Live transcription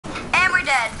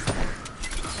dead.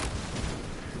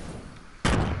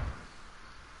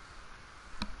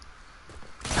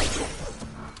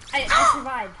 I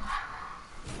survived.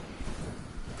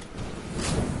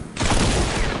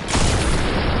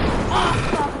 Oh,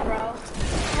 fuck, bro.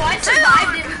 Well, I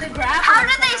survived it with the grapple. How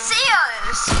did they see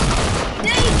us?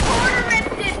 They corner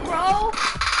ripped it, bro.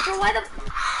 Bro, why the...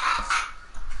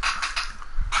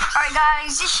 Alright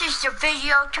guys, this is the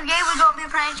video. Today we're gonna be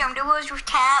playing some duos with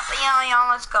Cap. Yeah,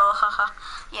 let's go. Haha.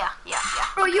 Yeah.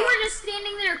 Bro, okay. you were just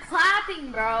standing there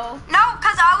clapping, bro. No,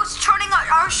 cause I was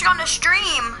on the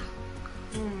stream.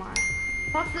 Oh my.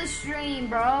 Fuck the stream,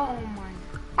 bro. Oh my.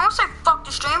 I don't say fuck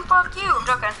the stream, fuck you. I'm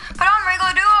joking. Put on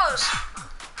regular duos.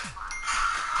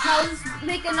 No, let's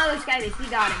make another skybase. We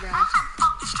got it, bro.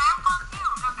 Fuck the stream, fuck you.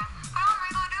 I'm joking. Put on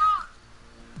regular duos.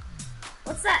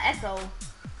 What's that echo?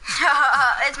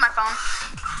 It's my phone.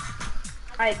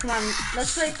 Alright, come on.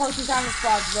 Let's play Potions on the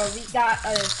Squad, bro. We got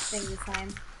a thing this time.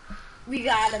 We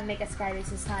gotta make a skybase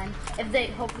this time.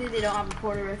 Hopefully they don't have a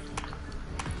quarter rift.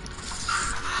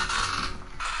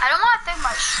 I don't want to think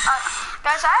much.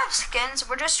 Guys, I have skins.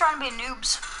 We're just trying to be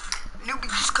noobs.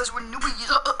 Newbies, because we're newbies.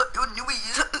 We're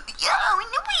newbies. Yeah, we're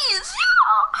newbies.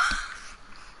 Yeah.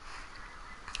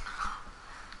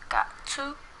 Got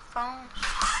 2 phones.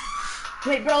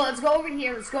 Wait, bro, let's go over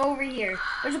here. Let's go over here.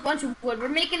 There's a bunch of wood. We're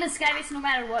making a skybase no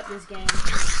matter what this game.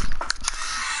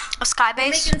 A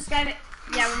skybase?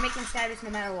 Yeah, we're making skybase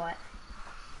no matter what.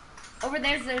 Over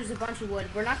there's a bunch of wood.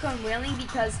 We're not going whaling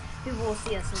because people will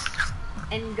see us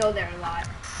and go there a lot.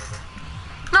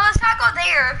 No, let's not go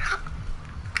there.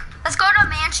 Let's go to a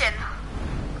mansion.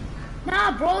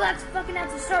 Nah, bro, that's fucking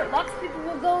at the start. Lots of people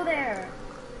will go there.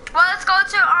 Well, let's go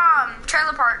to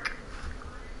trailer park.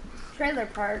 Trailer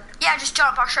park? Yeah, just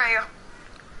jump. I'll show you.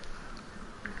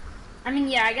 I mean,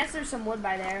 yeah, I guess there's some wood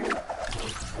by there. No,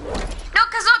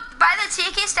 cause look, by the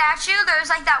Tiki statue, there's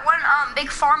like that one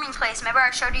big farming place. Remember I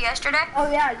showed you yesterday?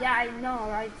 Oh yeah, I know.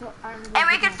 And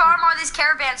we can farm all these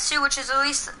caravans too, which is at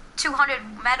least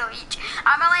 200 metal each.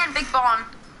 I'm gonna land Big Bone.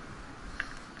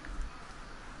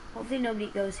 Hopefully nobody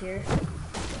goes here.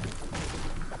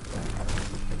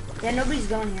 Yeah, nobody's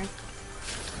going here.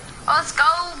 Oh, let's go,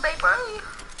 baby.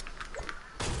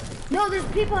 No, there's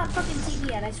people at fucking Tiki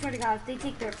yet. I swear to God, if they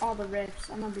take all the rifts,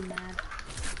 I'm gonna be mad.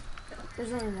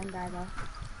 There's only one guy though.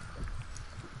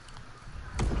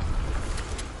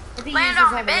 Land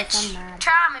on me, bitch.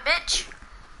 Try on me, bitch.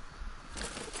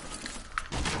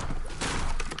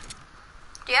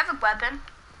 Do you have a weapon?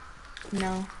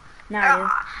 No, not you.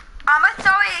 I'm gonna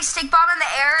throw a stick bomb in the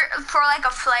air for like a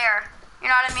flare. You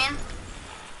know what I mean?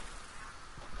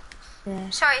 Yeah.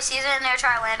 So he sees it in there,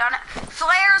 try to land on it.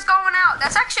 Flare's going out.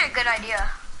 That's actually a good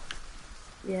idea.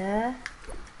 Yeah.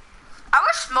 I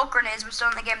wish smoke grenades were still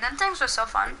in the game. Them things were so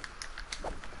fun.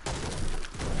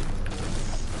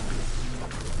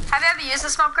 Have you ever used a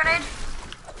smoke grenade?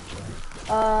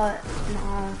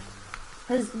 No.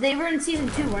 Cause they were in season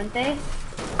 2, weren't they?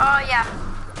 Oh yeah.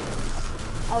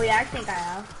 Oh yeah, I think I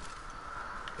have.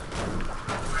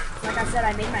 Like I said,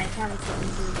 I made my account in season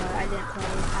 2, but I didn't play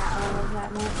at all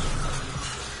that much.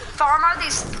 Farm are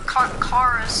these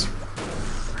cars.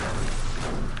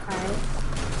 Alright.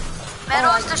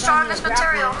 Metal is the strongest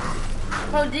material.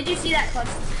 Bro, did you see that clutch?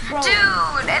 Bro,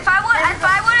 dude, if I would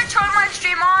have turned my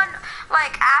stream on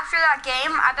like after that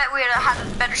game, I bet we would have had a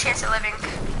better chance at living.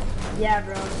 Yeah,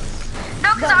 bro.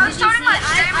 No, because I was turning my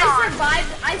stream on.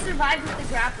 I survived with the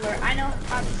grappler. I know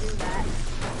how to do that.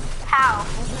 How?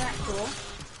 Wasn't that cool?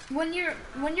 When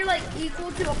you're like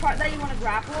equal to a part that you want to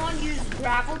grapple on, you just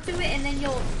grapple to it, and then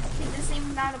you'll take the same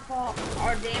amount of fall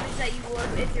or damage that you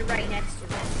would if you're right next to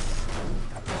it.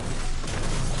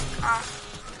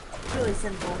 It's really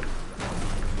simple.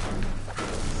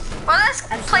 Well, this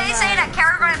place ain't a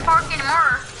caravan park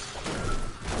anymore.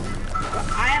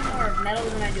 I have more metal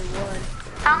than I do wood.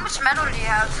 How much metal do you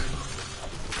have?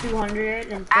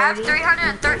 230. I have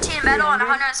 313 metal and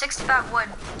 165 wood.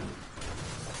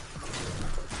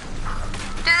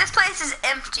 Dude, this place is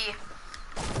empty.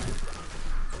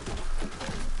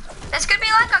 This could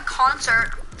be like a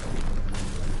concert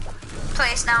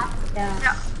place now. Yeah.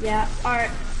 No. Yeah.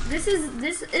 Alright. This is.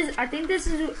 I think this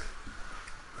is.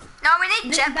 No, we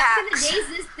need jetpacks. Back in the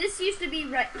days, this used to be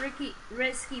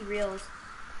risky reels.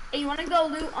 Hey, you wanna go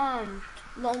loot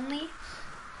Lonely?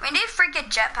 We need freaking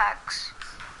jetpacks.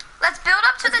 Let's build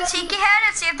up to the Tiki head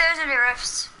and see if there's any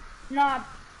rifts. Nah.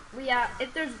 Yeah,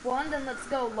 if there's one, then let's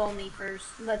go Lonely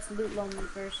first. Let's loot Lonely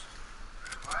first.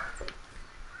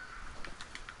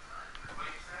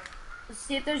 Let's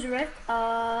see if there's a rift.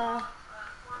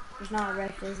 There's not a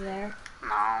rift, is there?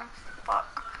 No. Fuck.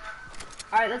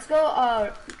 Alright, let's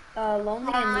go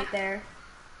Lonely and loot there.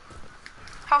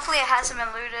 Hopefully it hasn't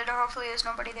been looted, or hopefully there's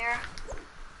nobody there.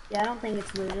 Yeah, I don't think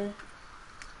it's looted.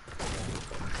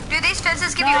 Do these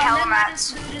fences give you hella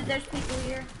mats? Looted. There's people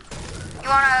here. You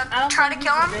wanna try to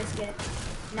kill them? Risk it.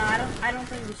 No, I don't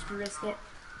think we should risk it.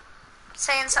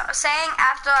 Saying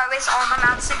after I waste all my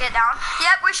mats to get down.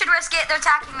 Yep, we should risk it. They're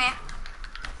attacking me.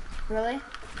 Really?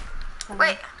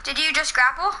 Wait, did you just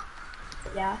grapple?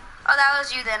 Yeah. Oh, that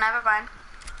was you then. Never mind.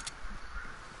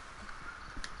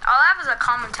 All I have is a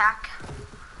common tack.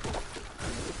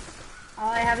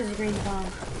 All I have is a green bomb.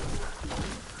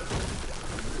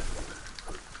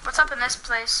 What's up in this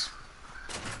place?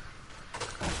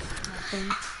 Nothing.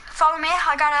 Follow me.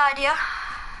 I got an idea.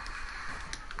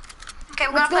 Okay,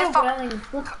 we're gonna play. Follow me.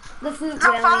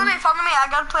 I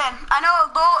got a plan. I know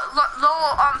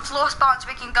low floor spawns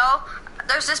we can go.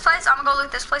 There's this place. I'm gonna go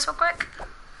loot this place real quick.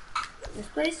 This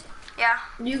place? Yeah.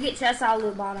 You get chests, I'll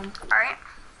loot bottom. All right.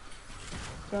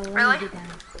 Bro, really?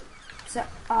 So,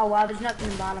 oh wow, there's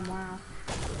nothing in bottom. Wow.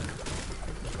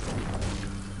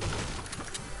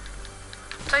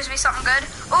 Please be something good.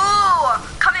 Ooh,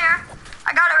 come here.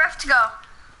 I got a rift to go.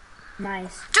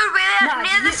 Nice. Dude, we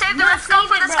need to save the rift. Go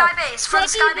for the sky base. For the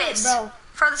sky base. Bro.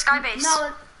 For the sky base.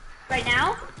 No, right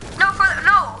now? No,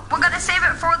 we're gonna save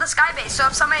it for the sky base. So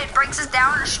if somebody breaks us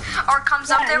down or comes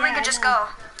up there, we can just go.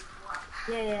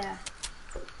 Yeah.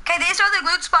 Okay, these are the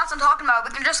loot spots I'm talking about.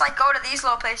 We can just like go to these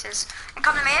little places and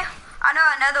come to me. I know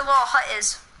another little hut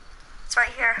is. It's right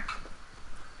here.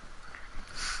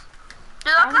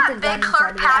 Dude, look at that big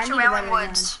clear patch of Wailing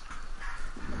Woods.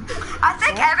 I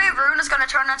think every rune is gonna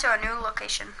turn into a new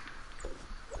location.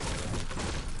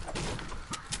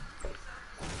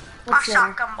 My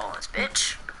shotgun bullets,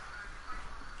 bitch.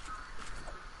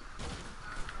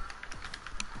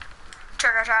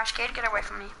 Trigger trash kid, get away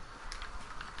from me.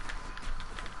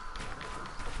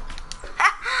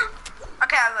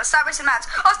 Okay, let's stop wasting mats.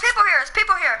 Oh, there's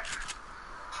people here.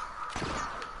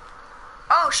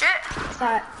 Oh shit.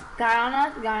 Guy on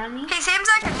us, guy on me. He seems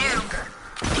like a noob.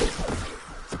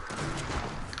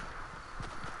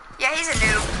 Yeah, he's a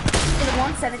noob. Is it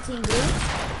 117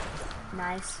 blue?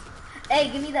 Nice. Hey,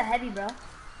 give me the heavy, bro.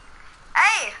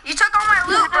 Hey, you took all my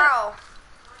loot, bro.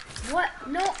 What?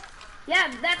 No.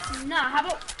 Yeah, that's not. How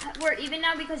about we're even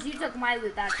now because you took my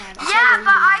loot that time? Yeah,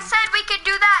 but I said we could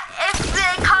do that if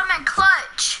they come in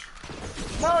clutch.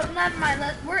 Bro, never mind.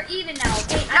 We're even now.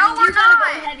 Okay? No, we're not. Go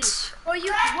heavy. What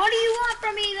do you want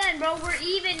from me then, bro? We're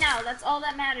even now. That's all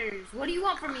that matters. What do you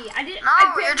want from me?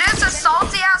 No, you're just a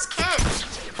salty ass kid.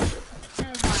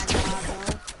 Oh my god,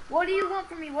 bro. What do you want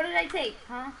from me? What did I take,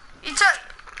 huh? You took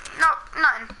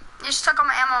nothing. You just took all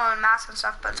my ammo and mask and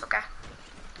stuff, but it's okay.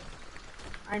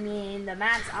 I mean, the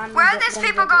mats. Where did these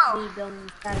people go? Building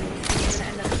the sky base. I'm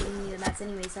gonna end up giving me the mats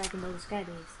anyway, so I can build a sky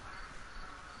base.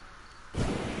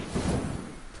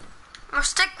 Well,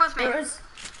 stick with me.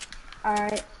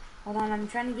 Alright, hold on. I'm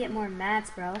trying to get more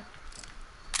mats, bro.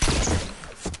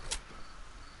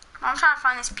 I'm trying to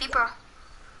find these people.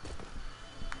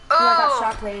 Oh, I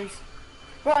got shockwaves.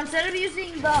 Bro, instead of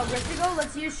using the Ristigo,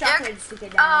 let's use shockwaves to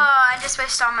get down. Oh, I just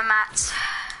wasted all my mats.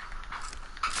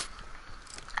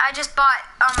 I just bought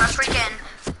a freaking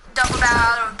double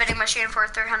barrel vending machine for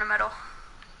 300 metal.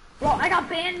 Bro, I got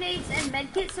band-aids and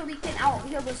medkits so we can out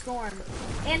heal the storm.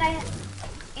 And I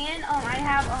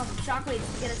have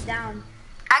shockwaves to get us down.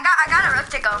 I got a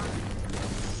rift to go.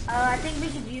 I think we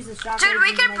should use the shockwaves. Dude,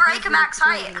 we can break max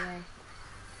height.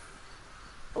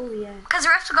 Oh yeah. Because the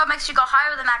rift to go makes you go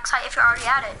higher than max height if you're already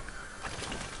at it.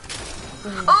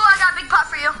 Oh, I got a big pot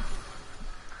for you.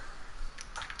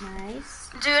 Nice.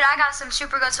 Dude, I got some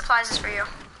super good supplies for you.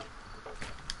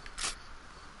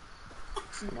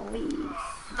 Nice.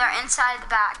 They're inside the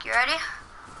back. You ready?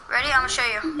 Ready? I'm gonna show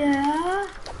you. Yeah.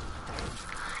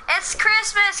 It's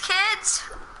Christmas, kids.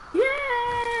 Yay!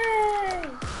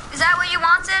 Is that what you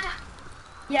wanted?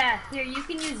 Yeah. Here, you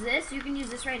can use this. You can use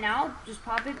this right now. Just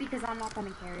pop it because I'm not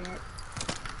gonna carry it.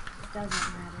 It doesn't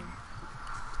matter.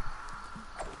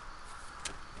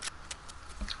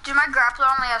 Dude, my grappler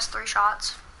only has 3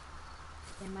 shots.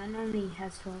 Yeah, mine only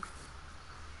has 12.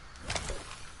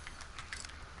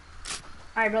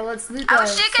 Alright, bro, let's loot the I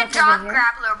wish you could drop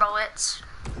grappler bullets.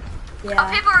 Yeah. Oh,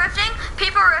 people rifting.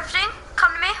 People rifting.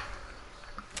 Come to me.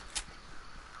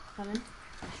 Coming.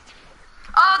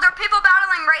 Oh, there are people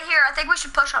battling right here. I think we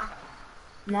should push them.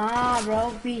 Nah,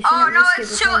 bro. Oh no,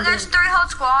 it's 2. There's 3 whole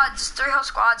squads. 3 whole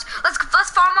squads. Let's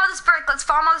farm all this brick. Let's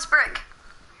farm all this brick.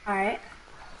 Alright.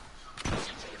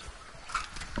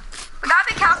 We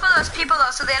gotta be careful of those people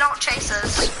though, so they don't chase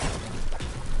us.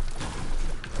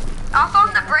 I'll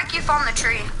farm the brick. You farm the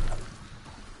tree.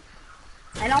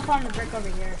 And I'll farm the brick over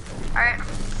here. Alright.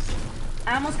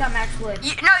 I almost got max wood. No,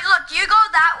 look, you go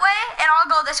that way, and I'll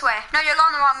go this way. No, you're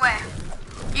going the wrong way.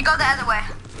 You go the other way.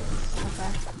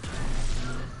 Okay.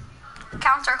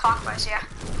 Counterclockwise, yeah.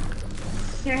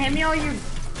 Here, hand me all your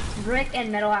brick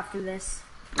and metal after this.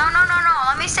 No.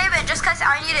 Let me save it just because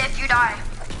I need it if you die.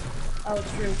 Oh,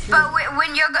 true. But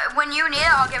when you need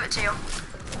it, I'll give it to you.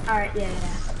 All right, yeah.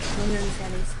 We'll move these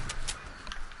guys.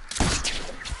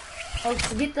 Oh,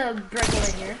 so get the brick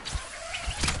over here.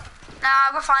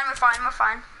 Nah, we're fine.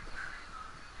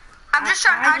 I'm just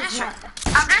trying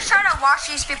to watch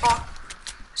these people.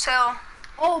 So.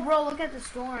 Oh, bro, look at the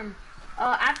storm.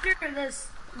 After this,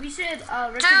 we should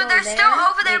Dude, they're still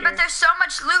over there, but there's so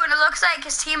much loot, and it looks like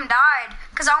his team died.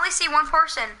 Cause I only see one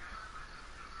person.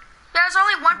 There's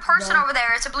only one person over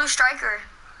there. It's a blue striker.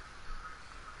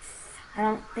 I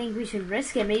don't think we should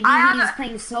risk it. Maybe he's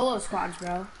playing solo squads,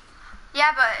 bro.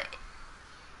 Yeah, but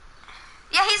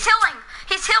yeah, he's healing.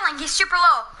 He's super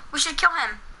low. We should kill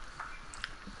him.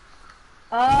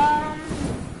 All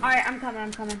right, I'm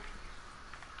coming.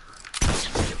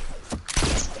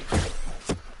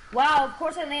 Wow, of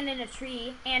course I land in a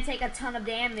tree and take a ton of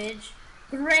damage.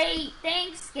 Great,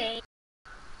 thanks, game.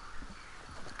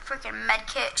 Freaking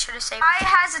medkit should have saved. I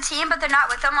has a team, but they're not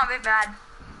with him. I'll be mad.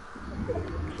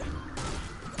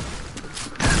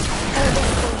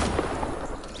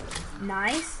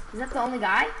 Nice. Is that the only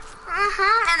guy?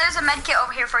 And there's a medkit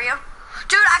over here for you.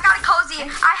 Dude, I got a cozy.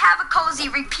 I have a cozy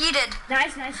repeated.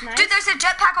 Nice. Dude, there's a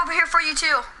jetpack over here for you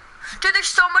too. Dude, there's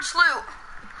so much loot.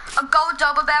 A gold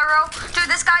double barrel. Dude,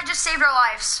 this guy just saved our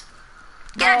lives.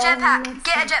 Get a jetpack.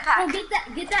 Oh,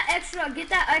 get that extra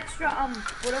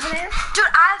wood over there.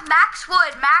 Dude, I have max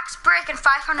wood, max brick, and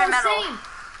 500 metal. Same.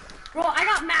 Bro, I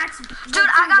got max. Dude,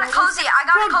 I got a cozy.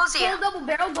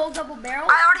 Gold double barrel.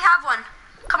 I already have one.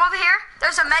 Come over here.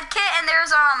 There's a med kit and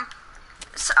there's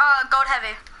gold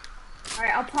heavy. All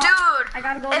right, I'll pop. Dude, I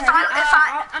gotta go.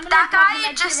 I'm that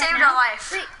guy just saved our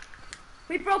life.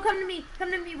 Wait, bro, come to me.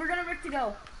 We're gonna rift to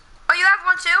go. Oh, you have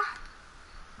one too?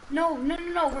 No.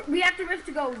 We have to rift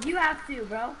to go. You have to,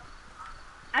 bro.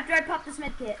 After I pop this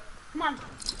med kit. Come on.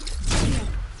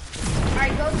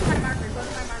 Alright, go to my marker.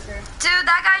 Dude,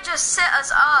 that guy just set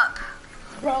us up.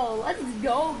 Bro, let's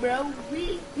go, bro.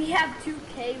 We have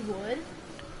 2K wood.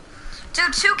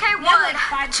 Dude, 2K wood. Like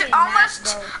 5K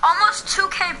almost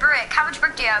 2K brick. How much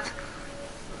brick do you have?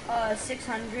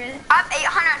 600. I have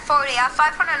 840. I have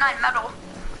 509 metal.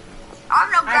 I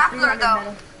have no grappler though.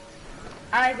 Metal.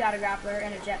 I got a grappler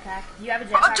and a jetpack. You have a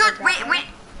jetpack? Oh, dude, wait.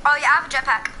 Oh yeah, I have a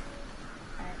jetpack.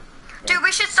 Dude,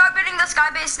 we should start building the sky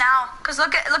base now. Cause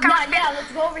look how much. Yeah,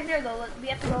 let's go over here though. We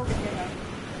have to go over here though.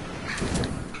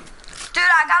 Dude,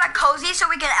 I got a cozy so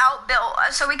we can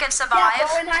so we can survive. Yeah,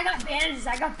 bro, and I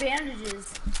got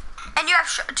bandages. And you have,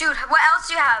 dude, what else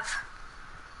do you have?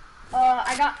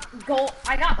 I got gold.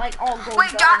 I got like all gold.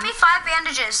 Wait, drop me 5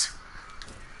 bandages.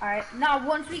 All right. No,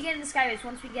 once we get in the sky base.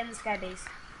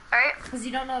 All right. Because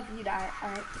you don't know if you die. All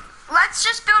right. Let's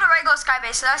just build a regular sky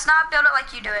base. So let's not build it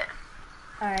like you do it.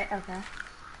 All right. Okay.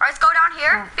 All right, let's go down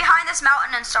here behind this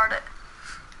mountain and start it.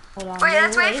 Hold on. Wait,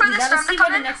 let's wait for the storm to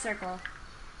come in. The next circle.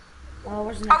 Oh,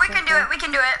 where's the next we can do it. We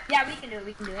can do it. Yeah, we can do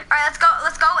it. All right, let's go.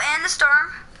 Let's go in the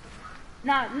storm.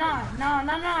 No,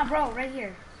 bro, right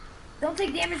here. Don't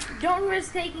take damage. Don't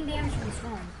risk taking damage from the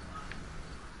storm.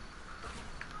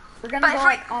 We're gonna go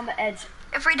like on the edge.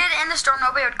 If we did it in the storm,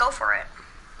 nobody would go for it.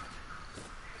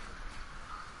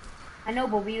 I know,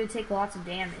 but we would take lots of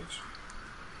damage.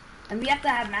 And we have to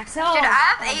have max health. Dude, I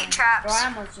have 8 traps. Bro, I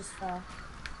almost just fell.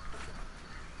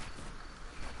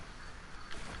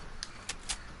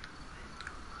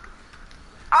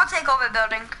 I'll take over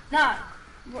building. No,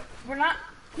 we're not.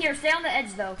 Here, stay on the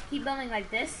edge though. Keep building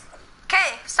like this.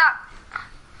 Okay, stop.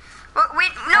 We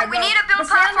need to build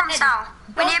platforms now.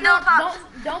 We need to build platforms.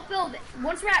 Don't build.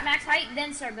 Once we're at max height,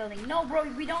 then start building. No, bro,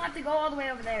 we don't have to go all the way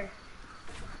over there.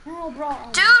 No, bro.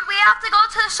 Dude, we have to go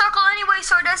to the circle anyway,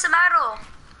 so it doesn't matter.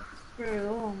 Bro,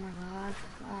 oh my god.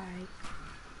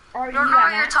 Alright. I don't know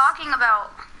what you're talking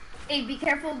about. Hey, be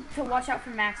careful to watch out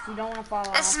for Max. You don't want to fall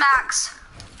off. It's Max.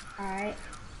 Alright.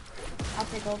 I'll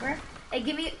take over. Hey,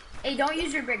 give me. Hey, don't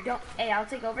use your brick. Hey, I'll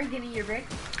take over. Give me your brick.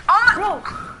 Oh my. Bro.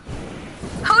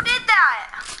 Who did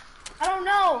that? I don't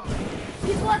know.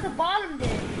 People at the bottom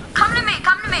did. Come to me.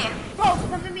 Bro,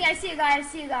 come to me. I see a guy.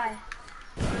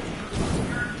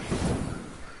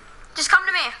 Just come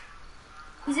to me.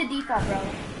 He's a default, bro.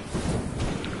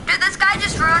 Dude, this guy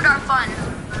just ruined our fun.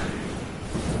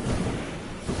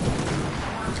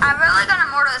 I'm really gonna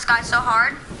mortar this guy so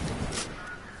hard.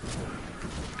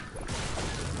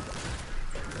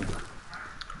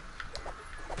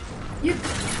 You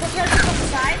prepare to come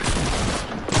inside?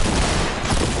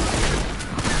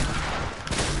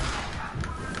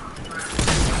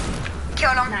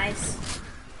 him. Nice.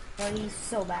 Bro, he's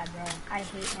so bad, bro. I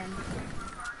hate him.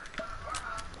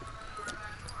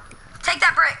 Take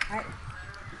that brick. Alright.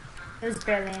 It was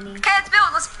barely any. Okay, let's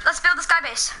build. Let's build the sky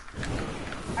base.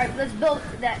 Alright, let's build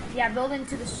that. Yeah, build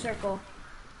into the circle.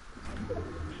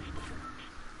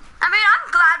 I mean,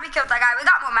 I'm glad we killed that guy. We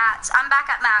got more mats. I'm back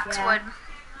at max wood.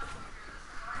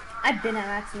 I've been at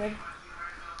max wood.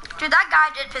 Dude, that guy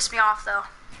did piss me off though.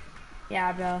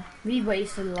 Yeah, bro. We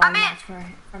wasted a lot of mats from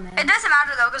him. It doesn't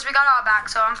matter though, because we got it all back,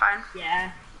 so I'm fine.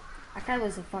 Yeah. That guy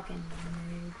was a fucking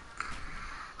nerd.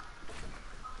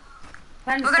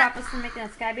 Trying to stop us from making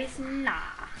a sky base? Nah.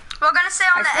 We're gonna stay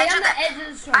on the edge of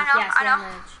the storm. I know, yeah, I know.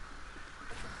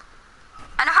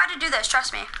 I know how to do this,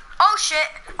 trust me. Oh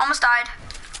shit, almost died.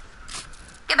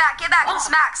 Get back, Oh. this is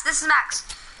Max, this is Max.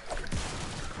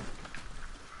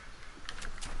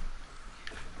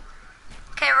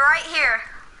 Okay, we're right here.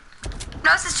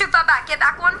 No, this is too far back, get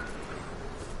back one.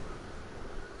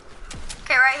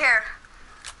 Okay, right here.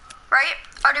 Right?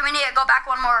 Or do we need to go back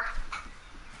one more?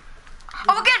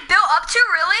 Oh, we're getting built up too,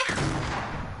 really?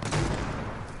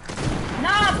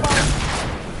 Nah, bro.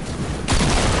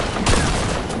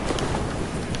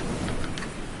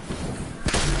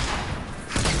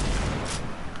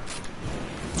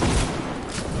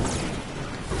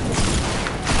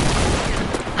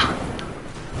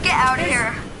 Get out of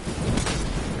here.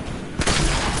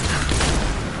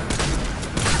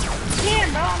 Damn,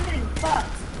 bro, I'm getting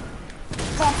fucked.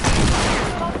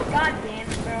 Oh, god damn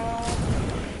it, bro.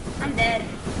 I'm dead.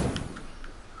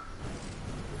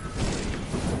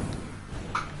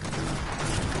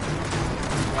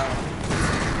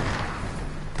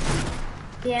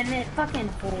 Damn it, fucking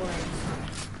whores.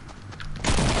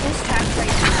 This trap's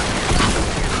right now.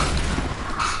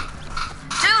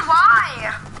 Dude, why?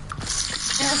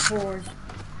 They're whores.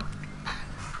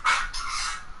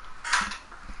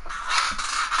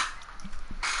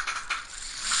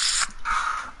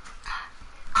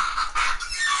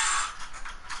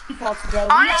 Bro.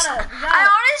 I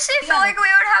honestly feel like we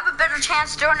would have a better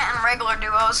chance doing it in regular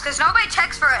duos, because nobody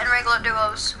checks for it in regular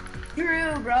duos.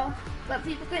 True, bro. But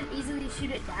people can easily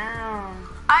shoot it down.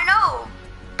 I know,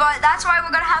 but that's why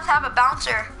we're gonna have a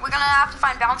bouncer. We're gonna have to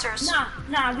find bouncers.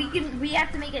 Nah, we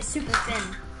have to make it super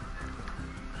thin.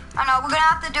 I know, we're gonna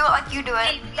have to do it like you do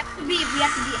it. Hey, we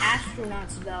have to be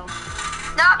astronauts though.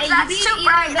 No, hey, that's too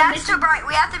bright, that's too bright.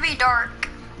 We have to be dark.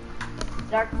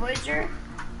 Dark Voyager?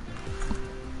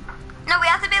 No, we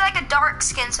have to be like a dark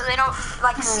skin so they don't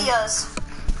like see us.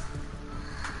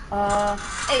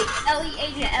 Hey, Ellie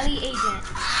agent.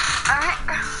 Alright,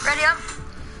 ready up.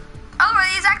 Oh, we're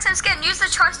the exact same skin. Use the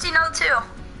trusty note too.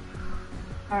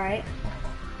 Alright.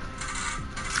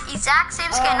 Exact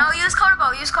same skin. No, use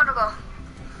Kodobo.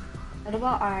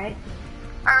 Kodobo, alright.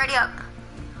 Alright, ready up.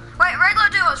 Wait, regular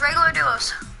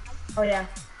duos. Oh yeah.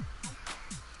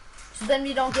 So then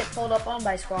we don't get pulled up on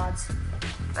by squads.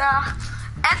 Yeah.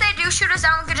 If they do shoot us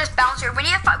down, we could just bounce her. We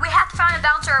have to find a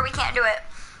bouncer or we can't do it.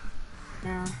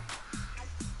 No.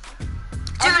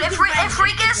 Dude, if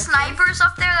we get snipers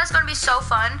up there, that's gonna be so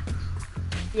fun.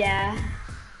 Yeah.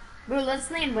 Bro, let's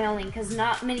land whaling, because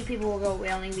not many people will go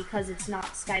whaling because it's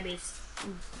not sky-based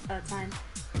time.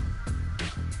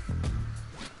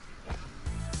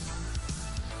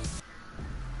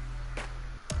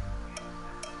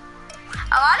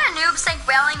 A lot of noobs think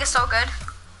whaling is so good.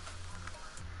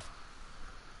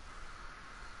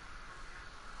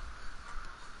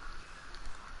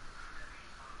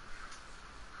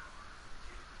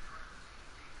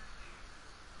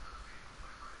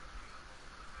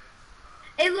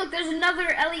 Hey, look, there's another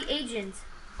Ellie agent.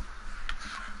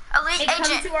 Elite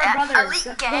agent,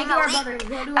 elite gang,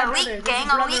 elite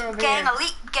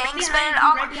gang, spending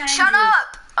all my, shut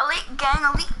up! Elite gang,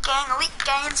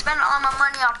 spending all my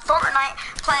money on Fortnite,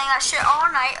 playing that shit all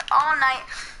night.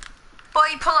 Boy,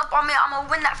 you pull up on me, I'm gonna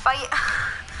win that fight.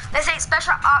 This ain't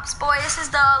special ops, boy, this is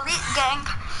the elite gang.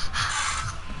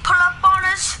 Pull up on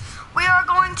us, we are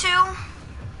going to...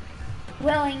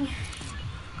 Welling.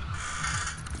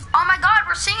 Oh my god,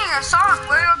 we're singing a song.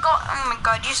 We're going. Oh my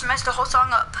god, you just messed the whole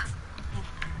song up.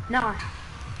 No.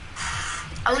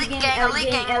 Elite gang.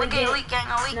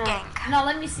 No,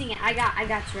 let me sing it. I got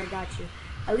you.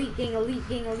 Elite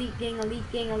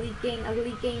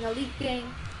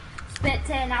gang. Spent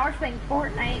 10 hours playing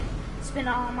Fortnite. Spent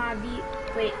all my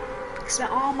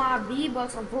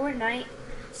V-Bucks on Fortnite.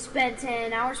 Spent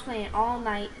 10 hours playing all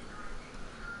night.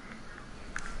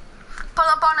 Pull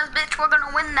up on us, bitch. We're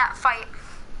gonna win that fight.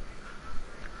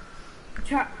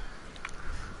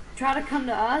 Try to come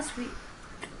to us.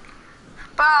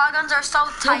 But our guns are so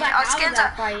tight. Our skins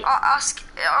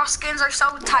are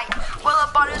so tight. Pull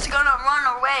up on us, gonna run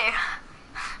away.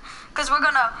 because we're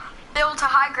gonna build to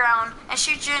high ground and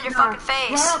shoot you in your fucking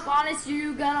face. Run up on us,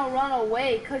 you gonna run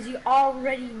away, because you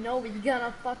already know we're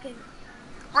gonna fucking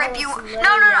rape you. No.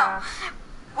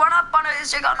 Run up on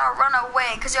us, you're gonna run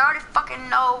away, because you already fucking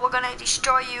know we're gonna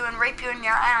destroy you and rape you in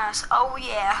your ass. Oh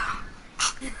yeah.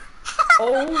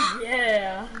 Oh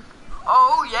yeah.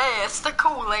 Oh yeah, it's the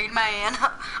Kool-Aid man.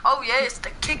 Oh yeah, it's the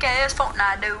kick-ass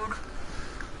Fortnite dude.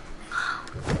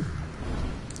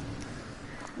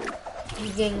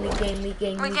 Leaking.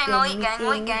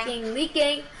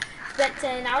 Spent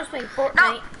 10 hours playing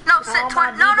Fortnite.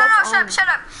 Shut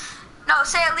up. No,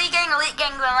 say elite gang,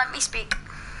 then let me speak.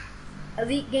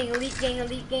 Elite gang.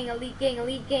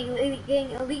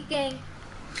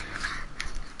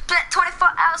 Spent 24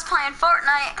 hours playing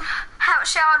Fortnite. Haven't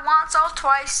showered once or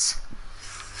twice.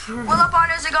 Will up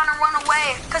others are gonna run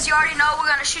away, cause you already know we're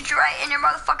gonna shoot you right in your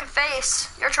motherfucking face.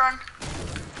 Your turn.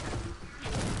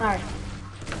 Alright.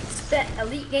 Spent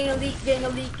elite gang.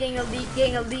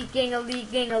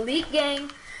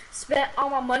 Spent all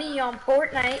my money on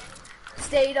Fortnite.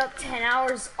 Stayed up 10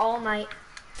 hours all night.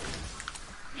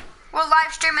 We're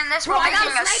live streaming this. Bro, we're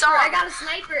making a song. I got a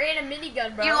sniper and a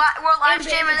minigun, bro. We're live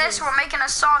streaming this. We're making a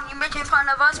song. You making fun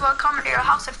of us? We're coming to your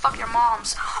house and fuck your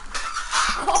moms.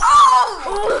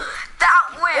 Oh!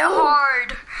 That went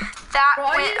hard. That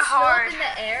went hard. Up in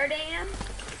the air, Dan?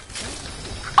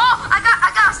 Oh! I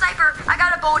got a sniper. I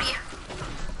got a bolty.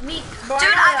 Dude,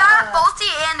 I got a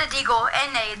bolty and a deagle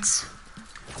and nades.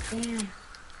 Damn.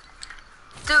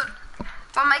 Dude.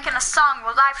 We're making a song,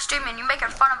 we're live streaming, you making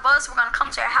fun of us, we're gonna come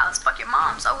to your house, fuck your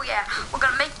moms, oh yeah, we're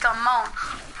gonna make you moan.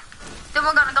 Then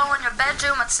we're gonna go in your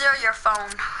bedroom and steal your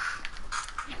phone.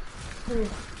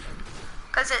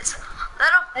 Cause it's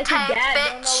little Tay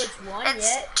bitch,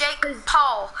 it's Jake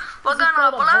Paul. We're gonna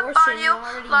blow up on you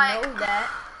like,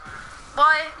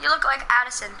 boy, you look like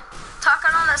Addison.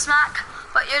 Talking on the smack,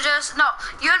 but you're just, no,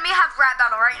 you and me have rap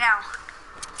battle right now.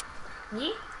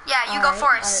 Me? Yeah, you go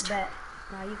first.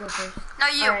 No, you go first. No,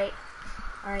 you.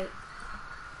 Alright.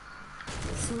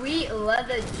 Sweet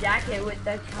leather jacket with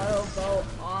the color bow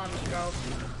on, bro.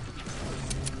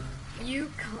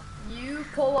 You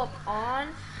pull up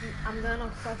on, I'm gonna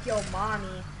fuck your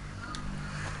mommy.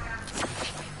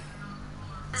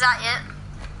 Is that it?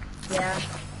 Yeah.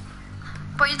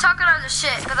 But you're talking other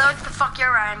shit, because I like the fuck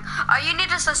you're wearing. All you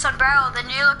need is a sombrero, then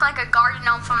you look like a garden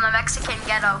gnome from the Mexican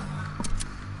ghetto.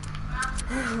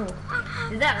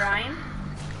 Is that Ryan?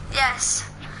 Yes.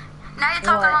 Now you're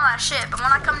talking all that shit, but when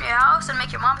I come to your house and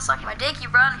make your mom suck my dick, you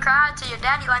run and cry to your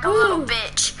daddy like a little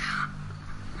bitch.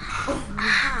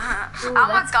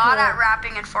 I'm a god at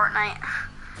rapping in Fortnite.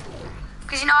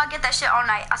 Cause you know I get that shit all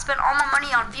night. I spend all my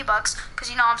money on V-Bucks,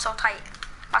 cause you know I'm so tight.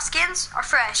 My skins are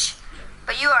fresh,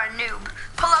 but you are a noob.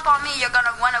 Pull up on me, you're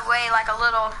gonna run away like a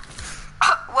little,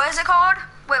 what is it called?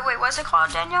 Wait, what is it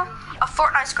called, Daniel? A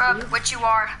Fortnite scrub, which you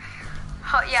are.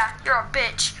 Yeah, you're a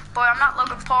bitch. Boy, I'm not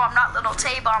Logan Paul, I'm not Little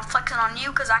Tay, but I'm flexing on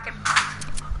you because I can...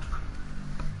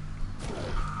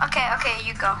 Okay,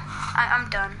 you go. I'm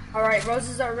done. Alright,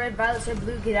 roses are red, violets are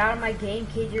blue. Get out of my game,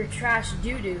 kid. You're trash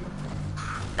doo-doo.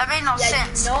 That made no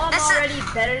sense. You know I'm already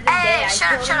better than Day.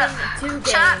 Shut up.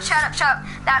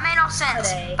 That made no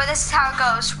sense. But this is how it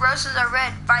goes. Roses are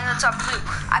red, violets are blue.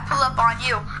 I pull up on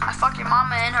you. I fuck your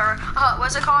mama in her,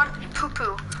 what's it called?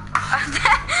 Poo-poo.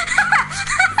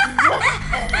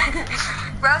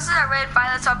 Roses are red,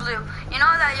 violets are blue. You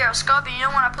know that you're a scrub and you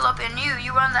don't want to pull up in you.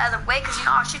 You run the other way because you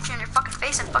know I'll shoot you in your fucking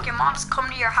face and fucking mom's come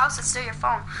to your house and steal your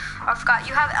phone. I forgot,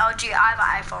 you have LG, I have an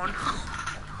iPhone.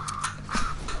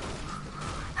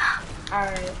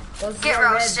 Alright, roses Get are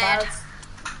roasted. red, violets.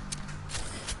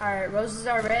 Alright, roses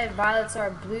are red, violets are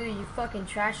blue. You fucking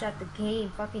trash at the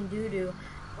game, fucking doo-doo.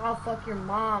 I'll fuck your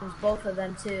moms, both of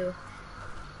them too.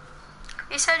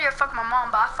 You said you'd fuck my mom,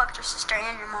 but I fucked your sister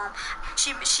and your mom.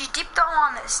 She deep down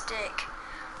on this dick.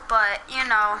 But, you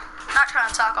know, not trying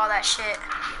to talk all that shit.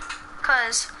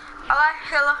 Cause all I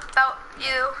hear about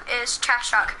you is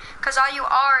trash talk. Cause all you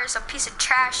are is a piece of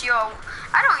trash, yo.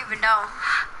 I don't even know.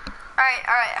 Alright.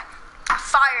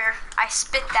 Fire. I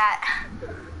spit that.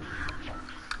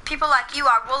 People like you,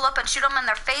 I roll up and shoot them in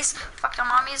their face, fuck their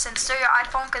mommies, and steal your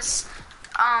iPhone, cause,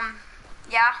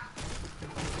 yeah.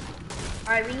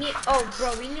 Alright, we need to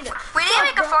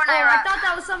make a Fortnite rap. I thought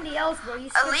that was somebody else, bro. You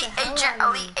Elite agent.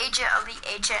 Bro, we gotta get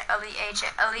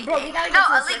No,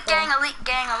 to elite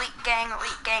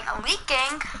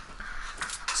gang.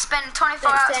 Spend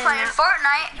 24 hours playing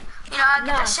Fortnite. You know, I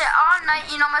get that shit all night.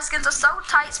 You know, my skins are so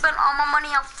tight. Spend all my money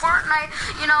on Fortnite.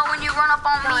 You know, when you run up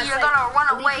on me, you're gonna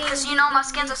run away. Cause you know my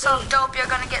skins are so dope, you're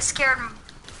gonna get scared.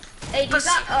 Hey, do you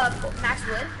got Max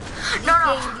Wood? No.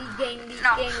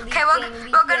 No. Okay,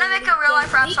 we're gonna make a real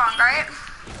life rap song, right?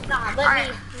 Nah,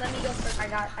 let me go first. I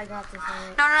got this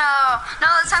already. No,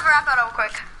 let's have a rap battle real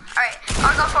quick. Alright,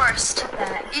 I'll go first.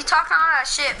 You talking all that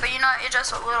shit, but you know you're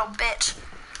just a little bitch.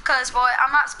 Cause boy,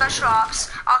 I'm not special ops.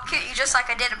 I'll kill you just like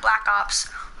I did in Black Ops.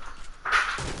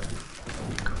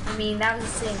 I mean, that was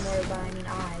the same word, but I mean,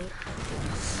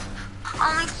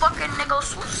 Only fucking niggas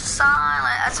so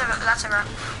silent. That's a rap.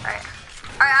 Alright,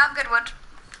 I have good wood.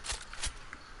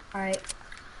 Alright.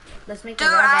 Let's make Dude,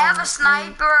 I have a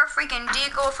sniper, a freaking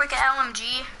deagle, a freaking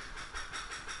LMG.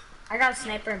 I got a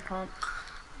sniper and pump.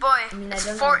 Boy, it's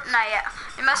Fortnite.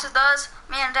 You mess with us,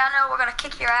 me and Daniel, we're gonna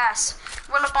kick your ass.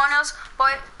 Roll up on us,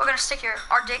 boy, we're gonna stick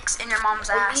our dicks in your mom's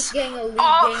ass. Elite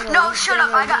No, shut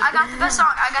up. I got the best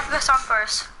song. I got the best song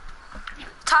first.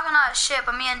 Talking all that shit,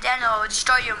 but me and Daniel will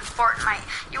destroy you in Fortnite.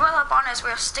 You roll up on us,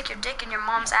 we'll stick your dick in your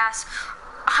mom's ass.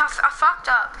 I fucked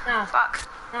up. No. Fuck.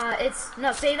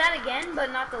 No, say that again, but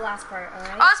not the last part,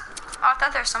 alright? I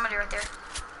thought there was somebody right there.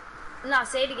 No,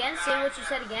 say it again. Say what you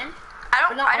said again. I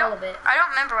don't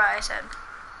remember what I said.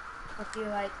 What you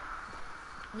like?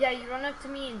 Yeah, you run up to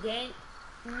me and Daniel.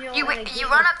 You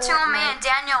run up to me and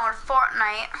Daniel or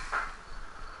Fortnite.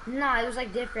 No, it was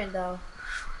like different though.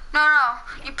 No,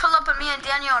 you pull up at me and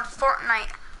Daniel in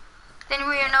Fortnite. Then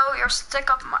we know we'll stick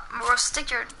our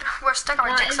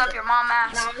dicks up your mom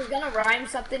ass. No, I was gonna rhyme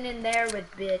something in there with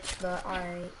bitch, but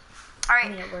alright. Alright. I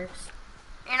mean, it works.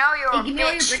 You know you're a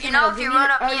bitch. You know if you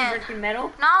run up me and...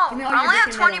 metal? No, I only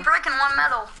have 20 brick and 1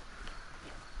 metal.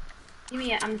 Give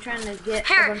me I'm trying to get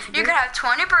Here, you can have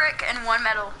 20 brick and 1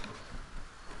 metal.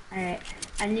 Alright,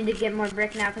 I need to get more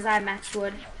brick now because I have max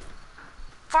wood.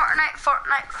 Fortnite.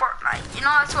 You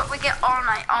know that's what we get all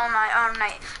night.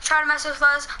 Try to mess with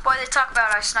us, boy, they talk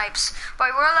about our snipes. Boy,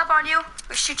 we roll up on you,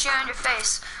 we shoot you in your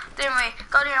face. Then we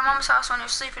go to your mom's house when you're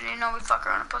sleeping, you know we fuck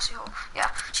her in a pussy hole.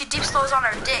 Yeah, she deep slows on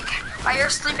her dick while you're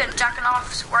sleeping, jacking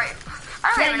off, right?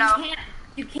 I don't even know.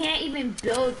 You can't even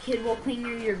build, kid, while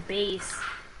cleaning your base.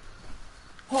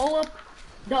 Pull up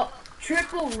the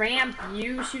triple ramp,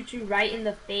 you shoot you right in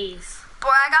the face. Boy,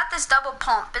 I got this double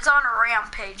pump. It's on a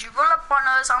rampage. You roll up on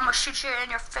us, I'm gonna shoot you in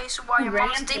your face while your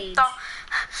mom's deep down.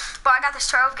 Boy, I got this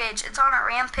 12 gauge. It's on a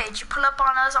rampage. You pull up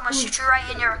on us, I'm gonna shoot you right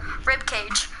in your rib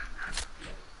cage.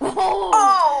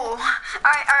 Oh!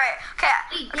 Alright. Okay,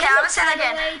 I'm gonna say that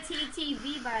again.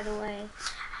 TTV, by the way.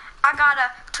 I got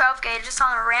a 12 gauge. It's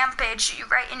on a rampage. Shoot you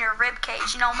right in your rib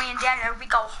cage. You know, me and Daniel, we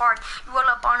go hard. You roll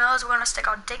up on us, we're gonna stick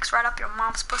our dicks right up your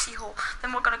mom's pussy hole.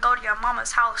 Then we're gonna go to your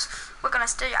mama's house. We're gonna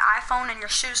steal your iPhone and your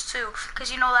shoes too. Cause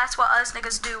you know that's what us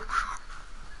niggas do.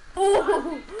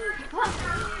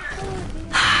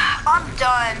 I'm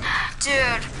done.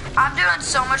 Dude, I'm doing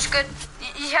so much good.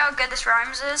 You hear how good this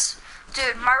rhymes is?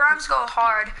 Dude, my rhymes go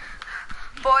hard.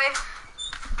 Boy.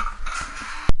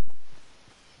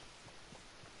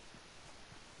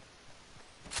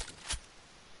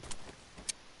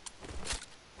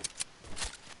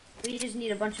 We just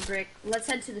need a bunch of brick. Let's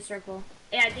head to the circle.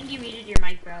 Yeah, I think you muted your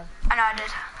mic, bro. I know I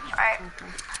did. Alright. Okay.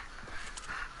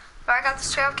 But I got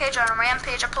this 12 cage on a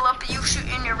rampage. I pull up, you shoot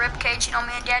in your rib cage. You know,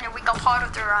 me and Daniel, we go hard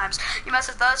with the rhymes. You mess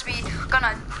with us, we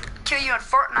gonna kill you in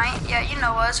Fortnite. Yeah, you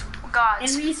know us. We're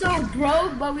gods. And we so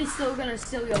broke, but we still gonna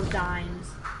steal your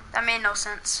dimes. That made no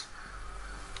sense.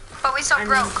 But we so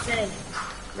broke.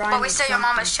 But we steal your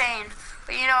mama's chain.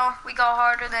 But you know, we go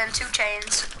harder than 2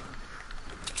 chains.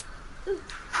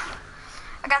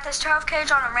 I got this 12 cage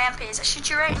on a rampage. I shoot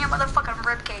you right in your motherfucking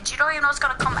rib cage. You don't even know it's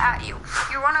gonna come at you.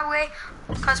 You run away,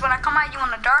 cause when I come at you in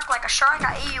the dark like a shark,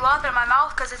 I eat you up in my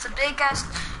mouth, cause it's a big ass.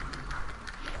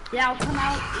 Yeah, I'll come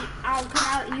out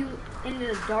you in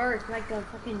the dark like a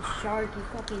fucking shark, you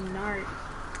fucking narc.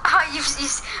 Oh, you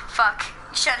fuck.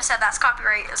 You shouldn't have said that. It's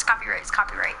copyright. It's copyright.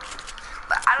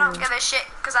 But I don't give a shit,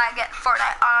 cause I get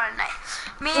Fortnite all night.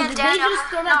 Me and Daniel. Did they just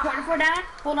throw that porta down?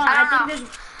 Hold on, I think there's.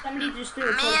 Somebody just threw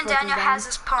a Me and Daniel has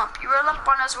this pump. You roll up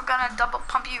on us, we're gonna double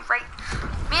pump you right.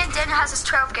 Me and Daniel has this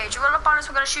 12 gauge. You roll up on us,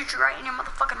 we're gonna shoot you right in your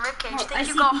motherfucking rib cage. You think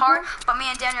you go hard, but me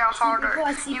and Daniel are harder.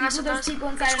 You mess with us,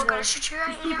 we're gonna shoot you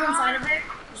right in your heart. I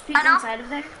know.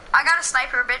 I got a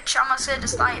sniper, bitch. I'm gonna sit to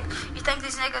snipe. You think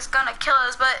these niggas gonna kill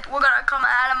us, but we're gonna come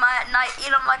at them at night,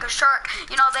 eat them like a shark.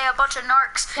 You know, they a bunch of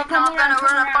narcs. You know, I'm gonna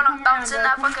run up on them, bounce in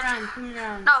that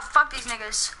fucking... No, fuck these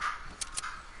niggas.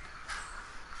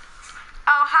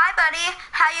 Oh, hi, buddy.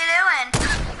 How you doing?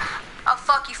 Oh,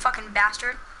 fuck you, fucking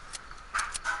bastard.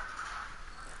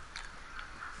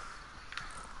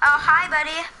 Oh, hi,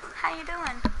 buddy. How you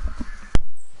doing?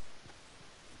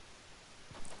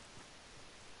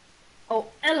 Oh,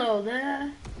 hello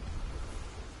there.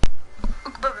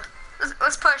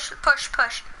 Let's push.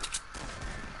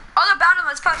 Oh, they're battle.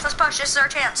 Let's push. Let's push. This is our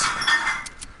chance.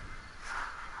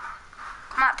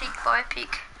 Come out, peek, boy,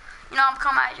 peek. You know I'm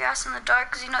coming at your ass in the dark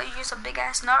because you know you're just a big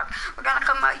ass narc. We're gonna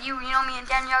come at you. You know me and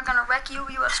Daniel are gonna wreck you.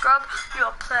 You a scrub. You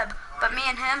a pleb. But me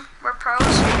and him, we're pros.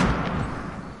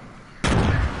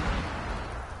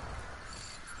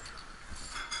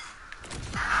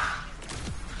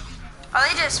 Oh,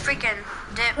 they just freaking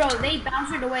dipped. Bro, they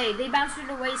bounced it away. They bounced it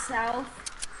away south.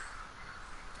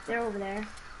 They're over there.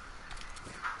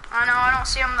 I know, I don't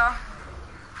see them though.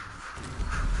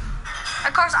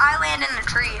 Of course, I land in the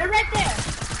tree. They're right there.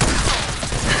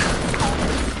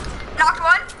 Knocked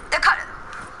one. They're cutting.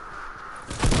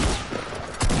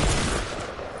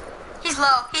 He's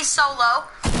low. He's so low.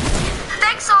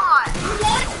 Thanks a lot.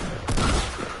 What?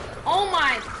 Oh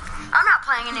my. I'm not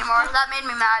playing anymore. That made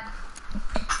me mad.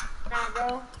 Nah,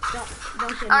 bro.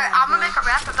 Don't get Alright, mad, I'm gonna bro. make a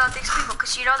rap about these people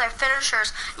because you know they're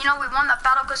finishers. You know we won that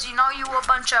battle because you know you were a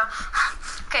bunch of...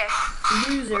 Okay.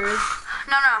 Losers.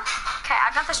 No. Okay,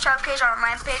 I got this trap cage on a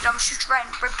rampage. I'm gonna shoot you right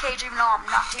in the rib cage even though I'm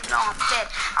not, even though I'm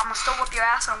dead. I'm gonna still whip your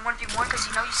ass on 1v1 because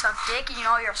you know you suck dick, and you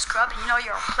know you're a scrub, and you know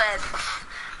you're a pleb.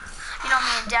 You know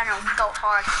me and Daniel, we go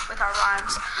hard with our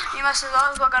rhymes. You must as well,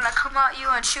 we're gonna come at you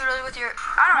and shoot us with your...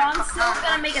 I don't I'm even still know.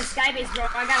 gonna make a skybase, bro.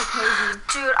 I gotta close you.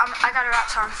 Dude, I got a rap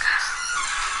song.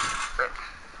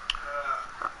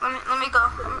 Let me go.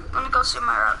 Let me go see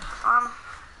my rap.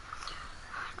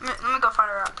 Let me go find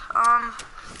a rap.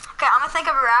 Okay, I'm gonna think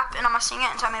of a rap and I'm gonna sing it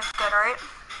and tell me if it's good. All right.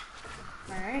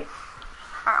 Alright.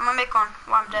 Alright, I'm gonna make one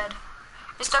while I'm dead.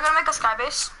 You still gonna make a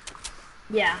skybase?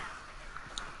 Yeah.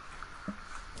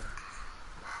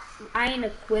 I ain't a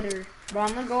quitter, bro.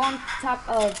 I'm gonna go on top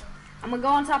of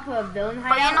a villain hideout.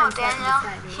 But you know, and start Daniel, the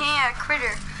skybase. he ain't a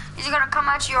critter. He's gonna come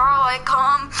at you all like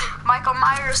Michael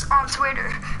Myers on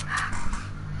Twitter.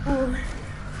 Ooh.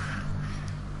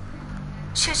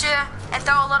 Shoot you and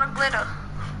throw a little glitter.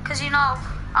 Cause you know,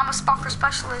 I'm a sparker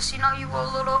specialist. You know you were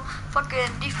a little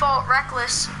fucking default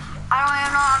reckless. I don't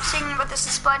even know I'm singing, but this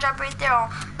is splash up right there.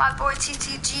 My boy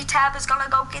TTG Tab is gonna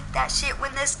go get that shit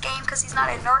win this game cause he's not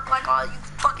a narc like all you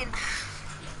fucking...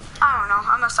 I don't know,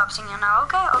 I'm gonna stop singing now,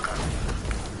 okay?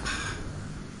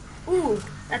 Ooh,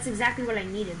 that's exactly what I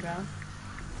needed, bro.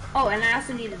 Oh, and I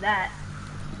also needed that.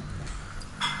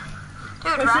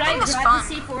 Dude, Bro, should I rapping is grab fun.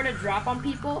 the C4 to drop on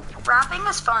people? Rapping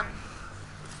is fun.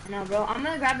 I know, bro. I'm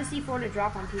gonna grab the C4 to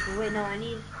drop on people. Wait, no, I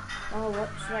need... Oh, what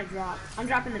should I drop? I'm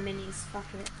dropping the minis. Fuck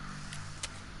it.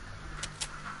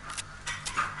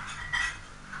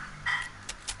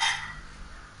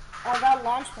 Oh, I got a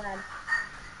launch pad.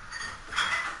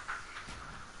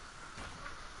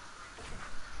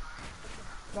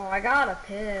 Bro, I got a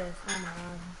piss. Oh my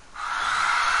god.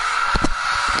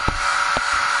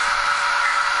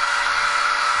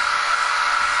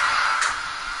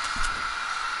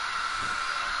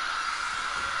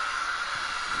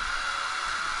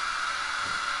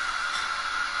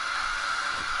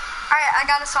 Alright, I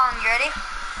got a song. You ready?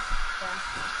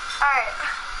 Yeah. Alright.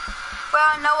 Well,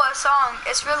 I know a song.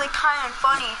 It's really kind of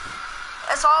funny.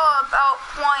 It's all about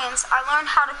coins. I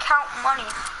learned how to count money.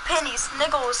 Pennies,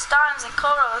 nickels, dimes, and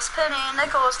quarters. Penny,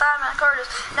 nickels, dime, and quarters.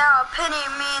 Now a penny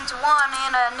means 1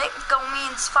 and a nickel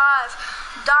means 5.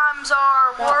 Dimes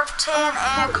are worth 10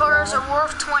 and quarters are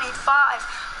worth 25.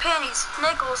 Pennies,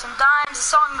 nickels, and dimes. The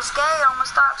song is gay. I'm gonna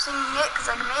stop singing it because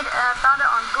I made it and I found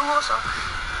it on Google. So,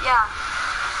 yeah,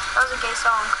 that was a gay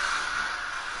song.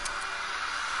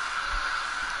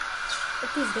 If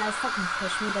these guys fucking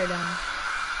push me, they're done.